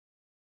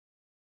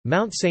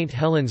Mount St.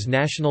 Helens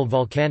National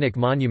Volcanic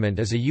Monument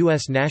is a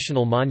U.S.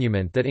 national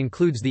monument that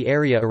includes the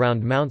area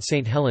around Mount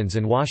St. Helens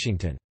in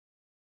Washington.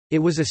 It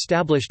was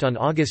established on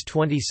August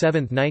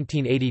 27,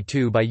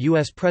 1982 by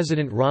U.S.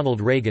 President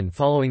Ronald Reagan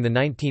following the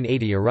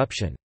 1980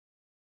 eruption.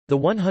 The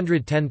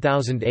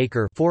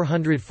 110,000-acre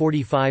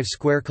 (445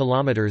 square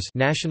kilometers)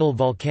 National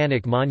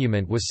Volcanic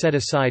Monument was set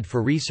aside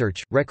for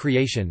research,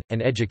 recreation,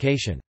 and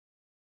education.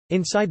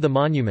 Inside the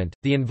monument,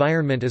 the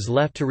environment is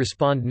left to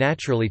respond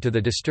naturally to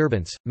the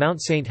disturbance. Mount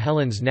St.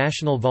 Helens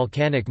National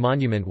Volcanic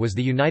Monument was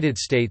the United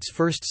States'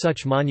 first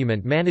such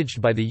monument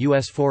managed by the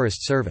U.S.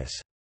 Forest Service.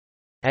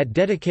 At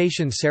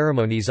dedication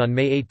ceremonies on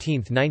May 18,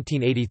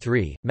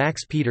 1983,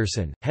 Max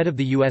Peterson, head of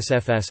the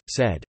USFS,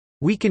 said,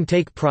 "We can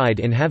take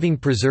pride in having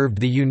preserved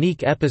the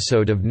unique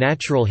episode of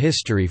natural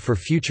history for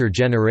future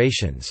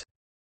generations."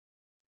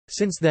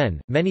 Since then,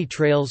 many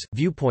trails,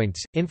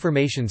 viewpoints,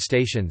 information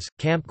stations,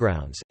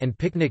 campgrounds, and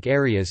picnic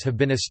areas have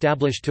been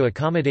established to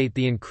accommodate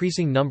the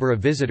increasing number of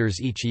visitors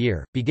each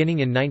year. Beginning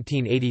in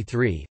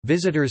 1983,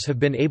 visitors have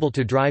been able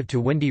to drive to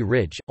Windy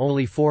Ridge,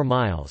 only 4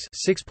 miles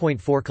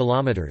 (6.4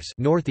 kilometers)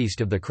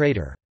 northeast of the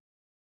crater.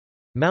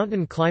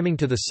 Mountain climbing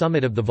to the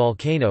summit of the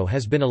volcano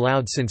has been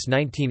allowed since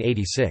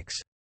 1986.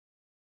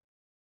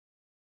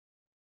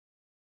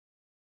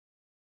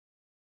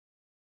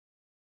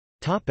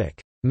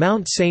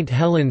 Mount St.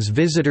 Helens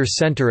Visitor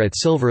Center at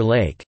Silver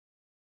Lake.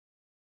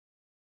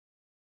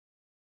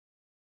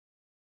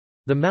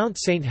 The Mount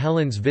St.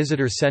 Helens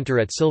Visitor Center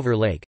at Silver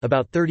Lake,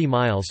 about 30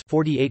 miles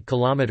 (48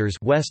 kilometers)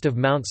 west of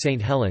Mount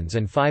St. Helens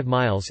and 5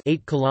 miles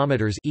 (8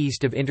 kilometers)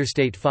 east of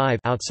Interstate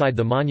 5 outside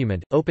the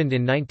monument, opened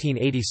in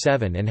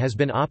 1987 and has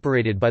been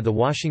operated by the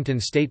Washington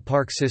State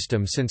Park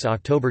System since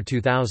October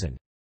 2000.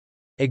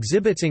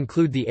 Exhibits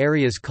include the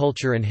area's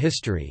culture and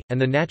history,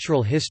 and the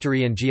natural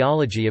history and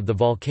geology of the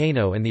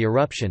volcano and the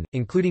eruption,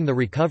 including the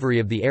recovery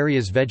of the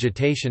area's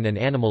vegetation and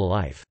animal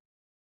life.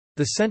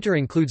 The center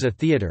includes a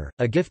theater,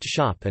 a gift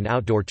shop and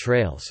outdoor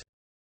trails.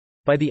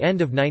 By the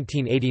end of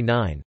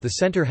 1989, the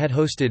center had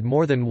hosted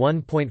more than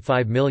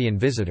 1.5 million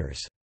visitors.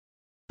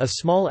 A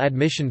small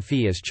admission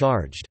fee is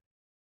charged.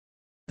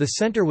 The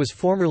center was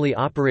formerly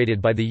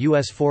operated by the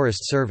U.S.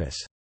 Forest Service.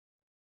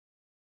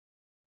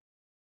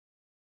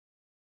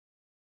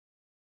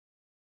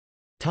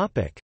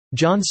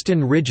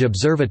 Johnston Ridge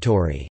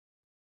Observatory.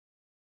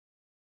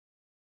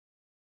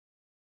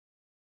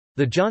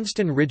 The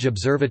Johnston Ridge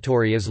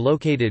Observatory is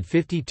located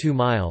 52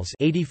 miles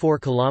 (84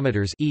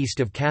 kilometers) east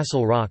of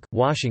Castle Rock,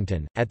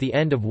 Washington, at the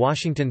end of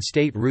Washington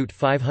State Route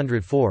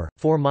 504,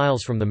 4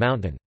 miles from the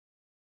mountain.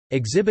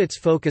 Exhibits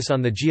focus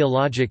on the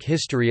geologic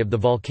history of the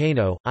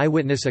volcano,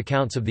 eyewitness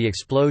accounts of the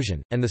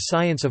explosion, and the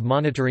science of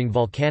monitoring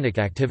volcanic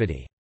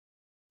activity.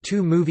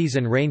 2 movies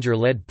and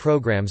ranger-led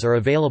programs are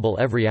available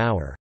every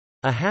hour.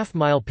 A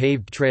half-mile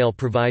paved trail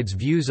provides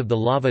views of the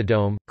lava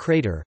dome,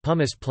 crater,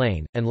 pumice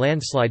plain, and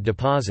landslide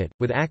deposit,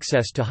 with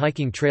access to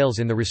hiking trails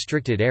in the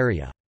restricted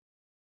area.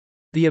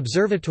 The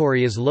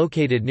observatory is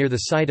located near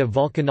the site of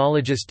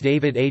volcanologist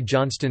David A.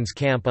 Johnston's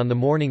camp on the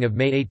morning of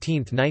May 18,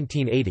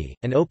 1980,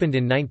 and opened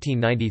in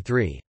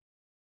 1993.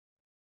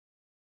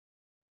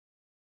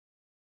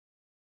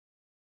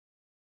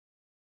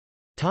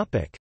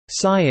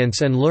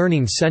 Science and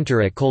Learning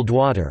Center at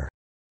Coldwater.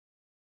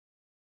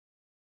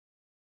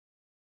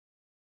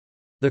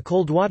 The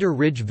Coldwater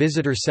Ridge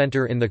Visitor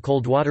Center in the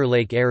Coldwater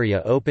Lake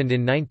area opened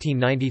in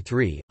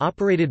 1993,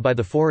 operated by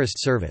the Forest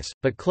Service,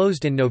 but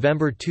closed in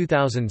November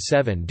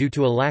 2007 due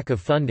to a lack of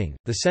funding.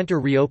 The center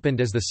reopened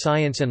as the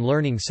Science and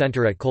Learning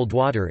Center at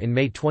Coldwater in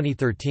May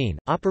 2013,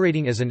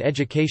 operating as an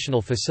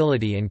educational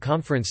facility and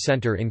conference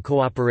center in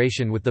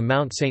cooperation with the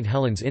Mount St.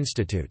 Helens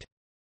Institute.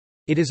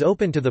 It is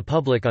open to the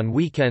public on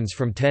weekends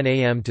from 10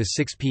 a.m. to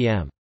 6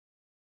 p.m.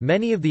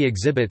 Many of the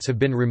exhibits have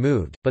been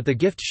removed, but the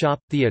gift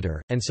shop,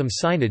 theater, and some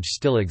signage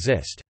still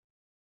exist.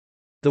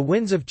 The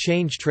Winds of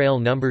Change Trail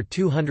No.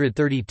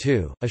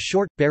 232, a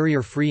short,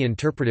 barrier-free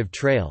interpretive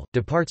trail,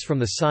 departs from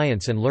the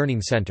Science and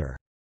Learning Center.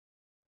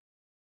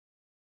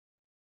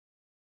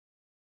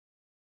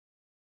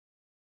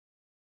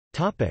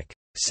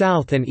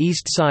 South and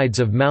east sides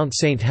of Mount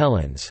St.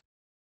 Helens.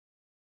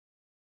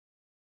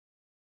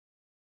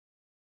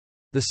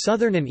 The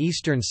southern and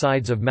eastern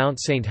sides of Mount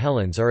St.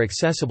 Helens are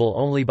accessible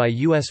only by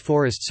U.S.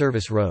 Forest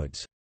Service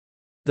roads.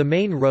 The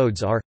main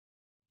roads are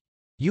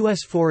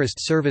U.S. Forest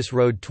Service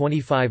Road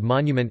 25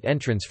 Monument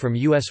entrance from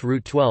U.S.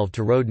 Route 12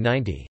 to Road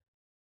 90.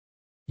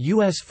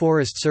 U.S.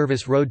 Forest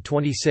Service Road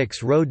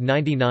 26 Road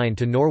 99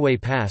 to Norway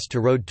Pass to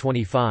Road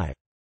 25.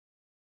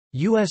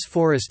 U.S.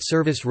 Forest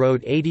Service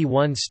Road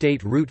 81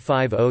 State Route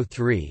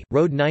 503,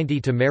 Road 90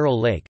 to Merrill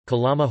Lake,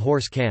 Kalama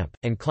Horse Camp,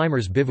 and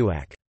Climbers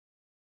Bivouac.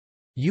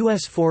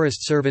 U.S.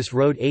 Forest Service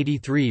Road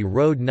 83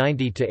 Road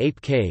 90 to Ape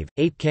Cave,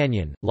 Ape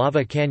Canyon,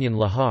 Lava Canyon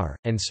Lahar,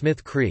 and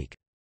Smith Creek.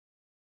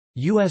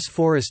 U.S.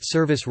 Forest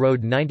Service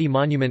Road 90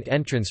 Monument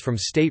entrance from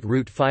State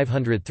Route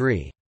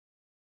 503.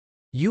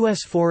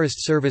 U.S. Forest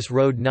Service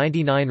Road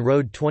 99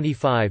 Road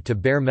 25 to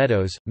Bear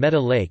Meadows, Meta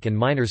Lake and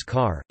Miners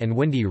Car, and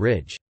Windy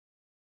Ridge.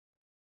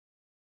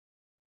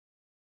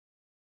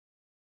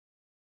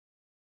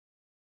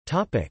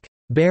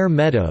 Bear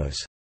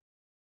Meadows.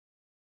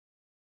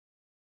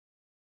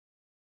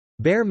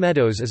 Bear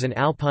Meadows is an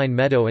alpine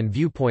meadow and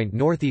viewpoint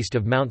northeast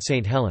of Mount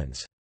St.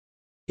 Helens.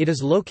 It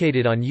is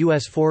located on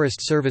U.S. Forest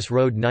Service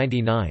Road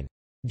 99.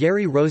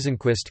 Gary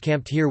Rosenquist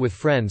camped here with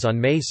friends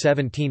on May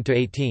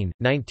 17–18,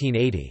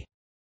 1980.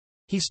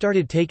 He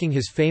started taking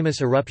his famous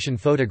eruption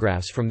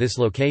photographs from this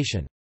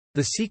location.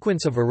 The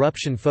sequence of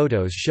eruption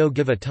photos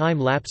give a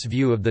time-lapse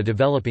view of the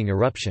developing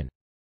eruption.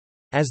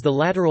 As the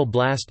lateral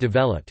blast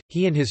developed,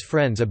 he and his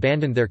friends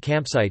abandoned their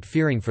campsite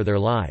fearing for their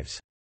lives.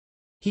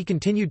 He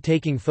continued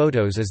taking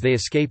photos as they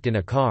escaped in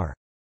a car.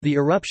 The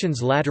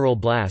eruption's lateral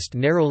blast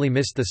narrowly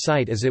missed the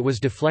site as it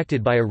was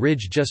deflected by a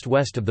ridge just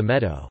west of the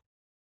meadow.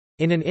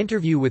 In an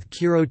interview with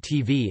Kiro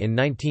TV in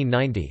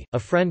 1990, a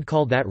friend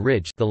called that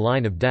ridge the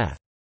line of death.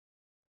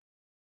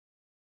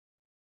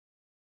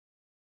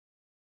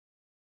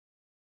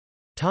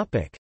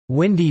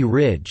 Windy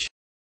Ridge.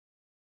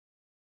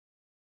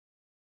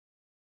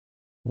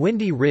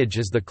 Windy Ridge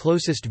is the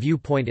closest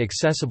viewpoint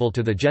accessible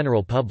to the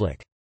general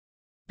public.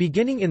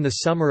 Beginning in the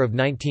summer of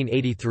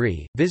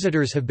 1983,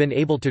 visitors have been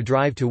able to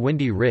drive to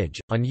Windy Ridge,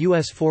 on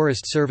U.S.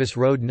 Forest Service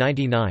Road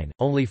 99,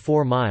 only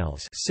 4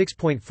 miles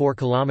 (6.4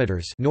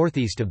 kilometers)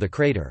 northeast of the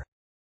crater.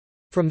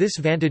 From this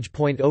vantage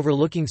point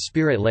overlooking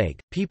Spirit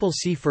Lake, people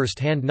see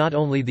firsthand not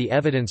only the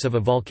evidence of a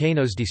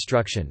volcano's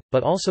destruction,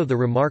 but also the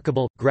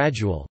remarkable,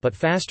 gradual but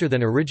faster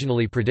than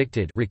originally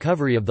predicted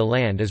recovery of the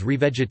land as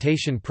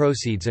revegetation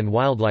proceeds and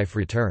wildlife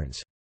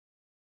returns.